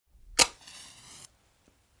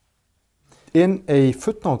in a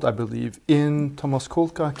footnote, I believe, in Thomas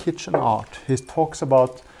Kulka, Kitsch and Art, he talks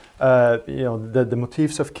about the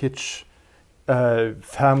motifs of Kitsch,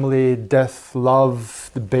 family, death,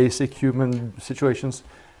 love, the basic human situations,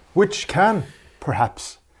 which can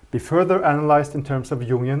perhaps be further analyzed in terms of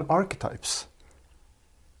Jungian archetypes.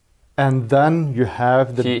 And then you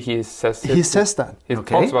have the... He says it. He says that. He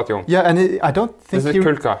talks about Jung. Yeah, and I don't think This is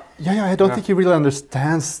Kulka. Yeah, I don't think he really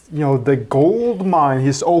understands, the gold mine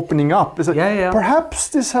he's opening up. Perhaps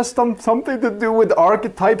this has something to do with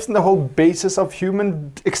archetypes and the whole basis of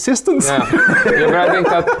human existence. Yeah,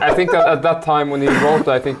 but I think that at that time when he wrote,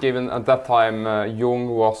 I think even at that time Jung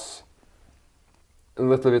was a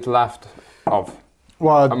little bit laughed of.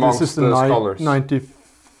 Well, amongst this is the scholars. 95.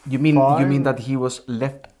 You mean that he was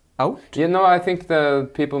left out? I think the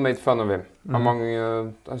people made fun of him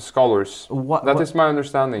among scholars. That is my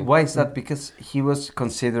understanding. Why is that? Because he was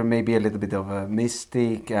considered maybe a little bit of a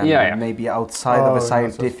mystic and maybe outside of a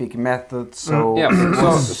scientific method. So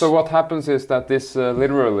so what happens is that this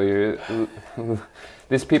literally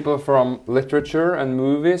these people from literature and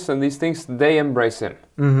movies and these things, they embrace him.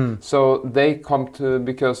 Mm-hmm. So they come to,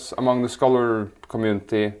 because among the scholar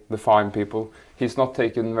community, the fine people, he's not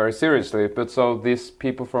taken very seriously. But so these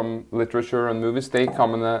people from literature and movies, they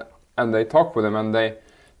come and they talk with him. And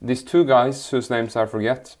these two guys, whose names I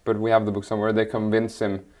forget, but we have the book somewhere, they convince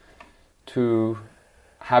him to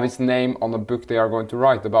have his name on a book they are going to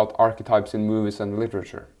write about archetypes in movies and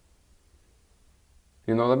literature.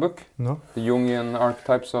 You know the book? No. The Jungian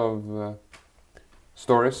archetypes of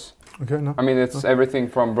stories. Okay, no. I mean, it's everything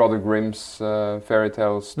from Brother Grimm's fairy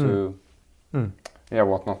tales to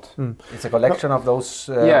whatnot. It's a collection of those.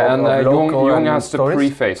 And Jung has stories? the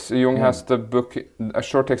preface. Jung has the book, a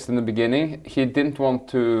short text in the beginning. He didn't want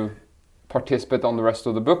to participate on the rest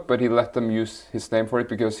of the book, but he let them use his name for it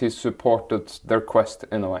because he supported their quest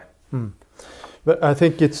in a way. But I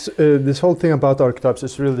think it's this whole thing about archetypes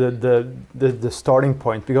is really the starting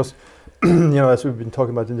point, because as we've been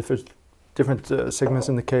talking about in the first different segments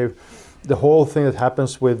in the cave, the whole thing that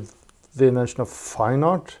happens with the invention of fine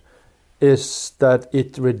art is that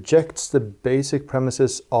it rejects the basic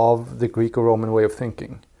premises of the Greco-Roman way of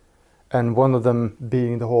thinking, and one of them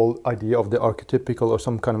being the whole idea of the archetypical or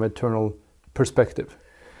some kind of eternal perspective,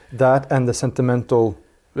 that and the sentimental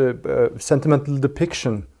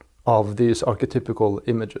depiction of these archetypical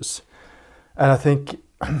images. And I think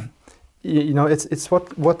it's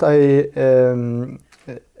what I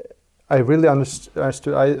really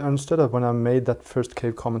understood. I understood that when I made that first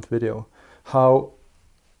cave comment video, how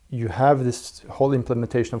you have this whole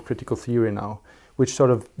implementation of critical theory now, which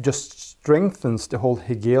sort of just strengthens the whole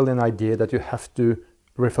Hegelian idea that you have to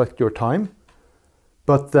reflect your time.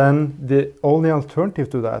 But then the only alternative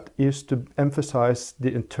to that is to emphasize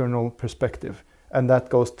the internal perspective. And that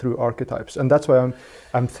goes through archetypes. And that's why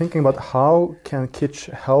I'm thinking about how can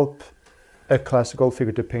Kitsch help a classical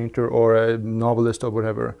figurative painter or a novelist or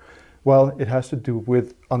whatever. Well, it has to do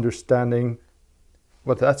with understanding,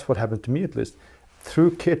 that's what happened to me at least.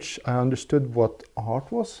 Through Kitsch, I understood what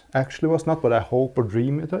art actually was, not what I hope or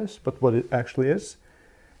dream it is, but what it actually is.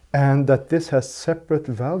 And that this has separate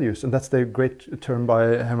values, and that's the great term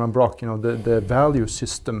by Hermann Brock, the value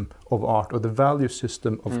system of art, or the value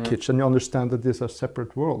system of Kitsch, and you understand that these are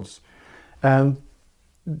separate worlds. And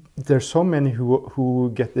there's so many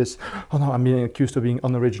who get this, oh no, I'm being accused of being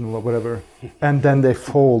unoriginal or whatever, and then they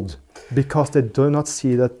fold, because they do not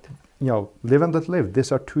see that, live and let live,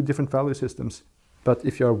 these are two different value systems. But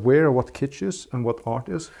if you're aware of what Kitsch is and what art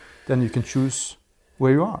is, then you can choose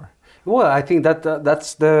where you are. Well, I think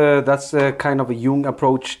that's the kind of a Jung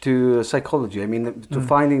approach to psychology. I mean, to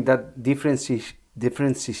finding that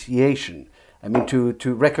differentiation. I mean,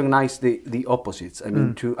 to recognize the opposites. I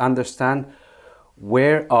mean, to understand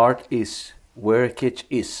where art is, where Kitsch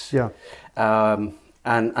is,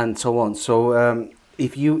 and so on. So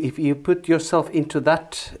if you put yourself into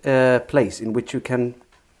that place in which you can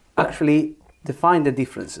actually define the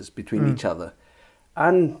differences between each other,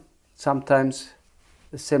 and sometimes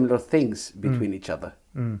similar things between each other.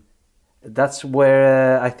 That's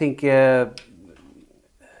where I think the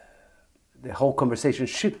whole conversation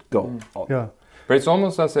should go on. Yeah. But it's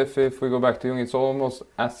almost as if we go back to Jung, it's almost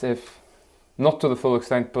as if, not to the full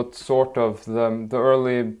extent, but sort of the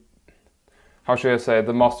early, how should I say,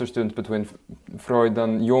 the master student between Freud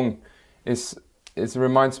and Jung it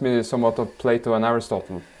reminds me somewhat of Plato and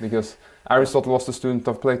Aristotle, because Aristotle was the student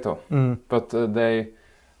of Plato, but they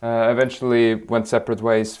eventually went separate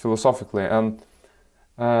ways philosophically, and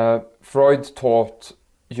Freud taught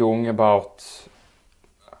Jung about,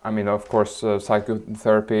 of course,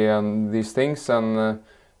 psychotherapy and these things, and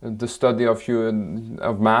the study of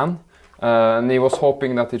man, and he was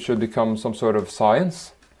hoping that it should become some sort of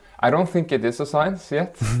science. I don't think it is a science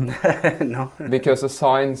yet. No. Because a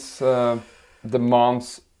science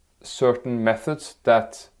demands certain methods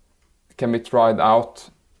that can be tried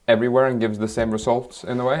out everywhere and gives the same results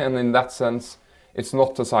in a way. And in that sense, it's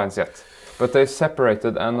not a science yet. But they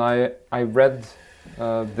separated, and I read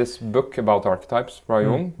this book about archetypes by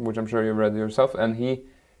Jung, which I'm sure you read yourself, and he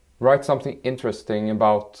writes something interesting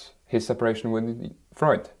about his separation with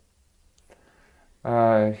Freud.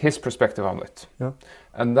 His perspective on it. Yeah.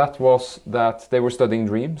 And that was that they were studying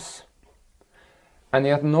dreams. And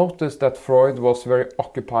he had noticed that Freud was very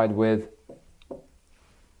occupied with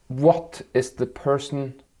what is the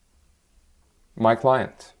person, my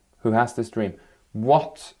client, who has this dream,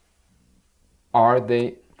 what are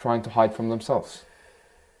they trying to hide from themselves?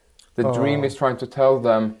 The dream is trying to tell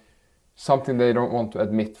them something they don't want to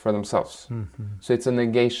admit for themselves. Mm-hmm. So it's a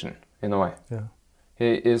negation in a way. Yeah.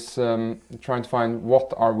 He is trying to find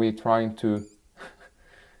what are we trying to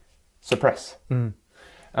suppress. Mm.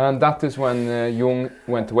 And that is when Jung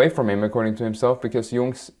went away from him, according to himself, because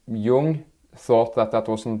Jung thought that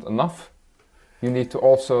wasn't enough. You need to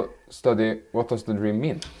also study what does the dream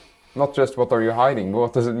mean. Not just what are you hiding, but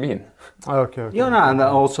what does it mean? Okay. You know, and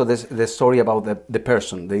also the story about the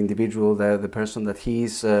person, the individual, the person that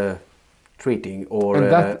he's treating or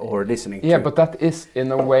listening to. Yeah, but that is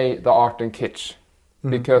in a way the art in Kitsch.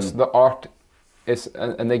 Because the art is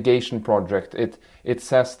a negation project. It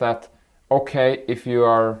says that, okay, if you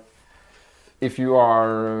are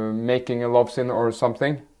making a love sin or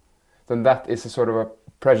something, then that is a sort of a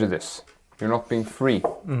prejudice. You're not being free.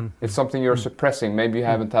 It's something you're suppressing. Maybe you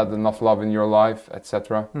haven't had enough love in your life,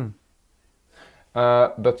 etc.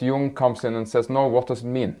 But Jung comes in and says, no, what does it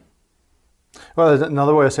mean? Well,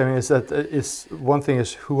 another way of saying it is that one thing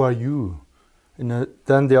is, who are you?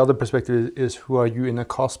 Then the other perspective is, who are you in a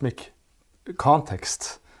cosmic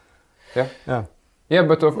context? Yeah,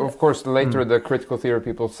 but of course later the critical theory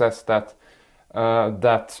people says that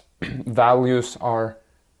that values are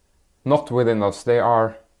not within us, they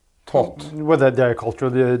are taught. Well, they are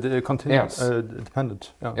culturally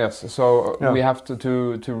dependent. Yeah. Yes, so we have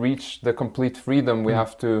to reach the complete freedom, we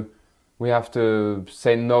have to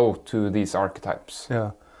say no to these archetypes.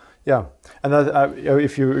 Yeah, and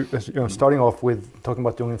if you starting off with talking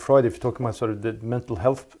about Jung and Freud, if you're talking about sort of the mental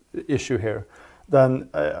health issue here, then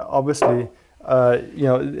obviously,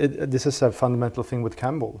 this is a fundamental thing with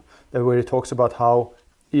Campbell, where he talks about how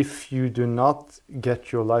if you do not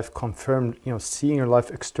get your life confirmed, seeing your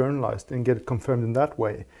life externalized and get it confirmed in that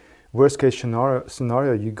way, worst case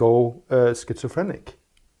scenario, you go schizophrenic.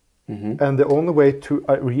 Mm-hmm. And the only way to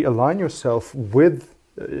realign yourself with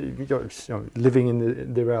living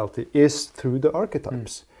in the reality is through the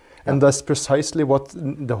archetypes. And that's precisely what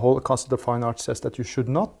the whole concept of fine art says that you should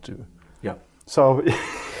not do. Yeah. So,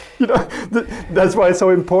 that's why it's so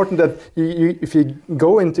important that if you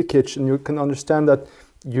go into Kitsch and you can understand that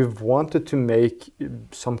you've wanted to make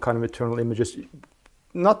some kind of eternal images,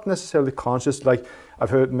 not necessarily conscious, like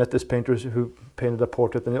I've met this painter who painted a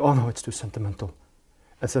portrait and oh no, it's too sentimental.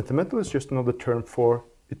 And sentimental is just another term for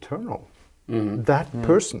eternal. That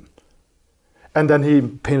person. And then he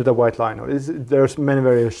painted a white line. There's many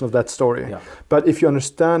variations of that story. Yeah. But if you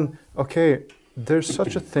understand, okay, there's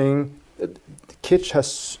such a thing, Kitsch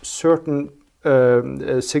has certain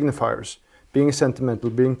signifiers, being sentimental,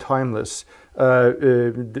 being timeless,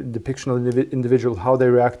 depiction of the individual, how they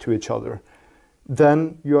react to each other.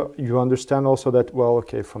 Then you understand also that, well,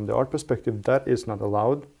 okay, from the art perspective, that is not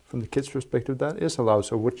allowed. From the Kitsch perspective, that is allowed.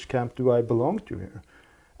 So which camp do I belong to here?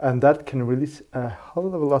 And that can release a hell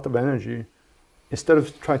of a lot of energy. Instead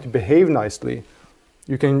of trying to behave nicely,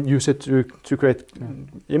 you can use it to create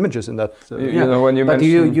images in that. When you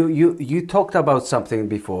mentioned... you talked about something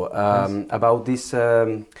before, about this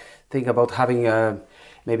thing about having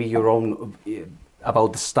maybe your own,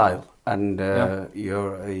 about the style and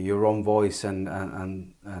your own voice and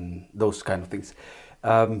those kind of things.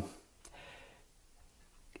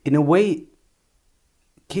 In a way,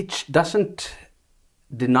 Kitsch doesn't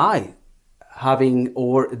deny having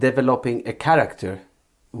or developing a character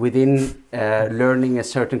within learning a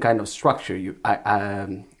certain kind of structure.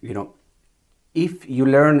 If you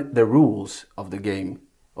learn the rules of the game,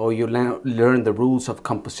 or you learn the rules of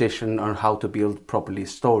composition or how to build properly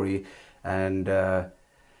story, and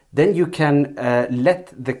then you can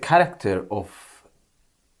let the character of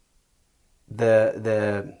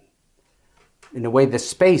the in a way the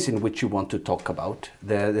space in which you want to talk about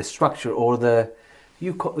the structure or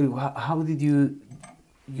how did you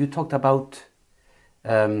talked about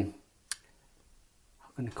how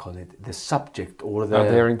can I call it, the subject or the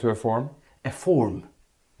adhering to a form.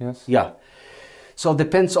 Yes. Yeah. So it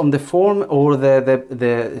depends on the form or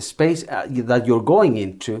the space that you're going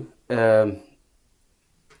into. That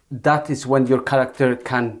is when your character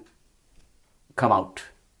can come out.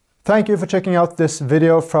 Thank you for checking out this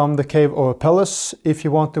video from the Cave of Apelles. If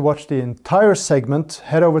you want to watch the entire segment,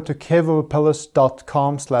 head over to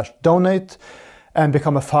caveofapelles.com/donate and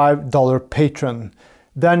become a $5 patron.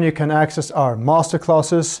 Then you can access our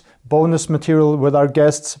masterclasses, bonus material with our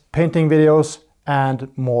guests, painting videos, and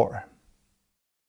more.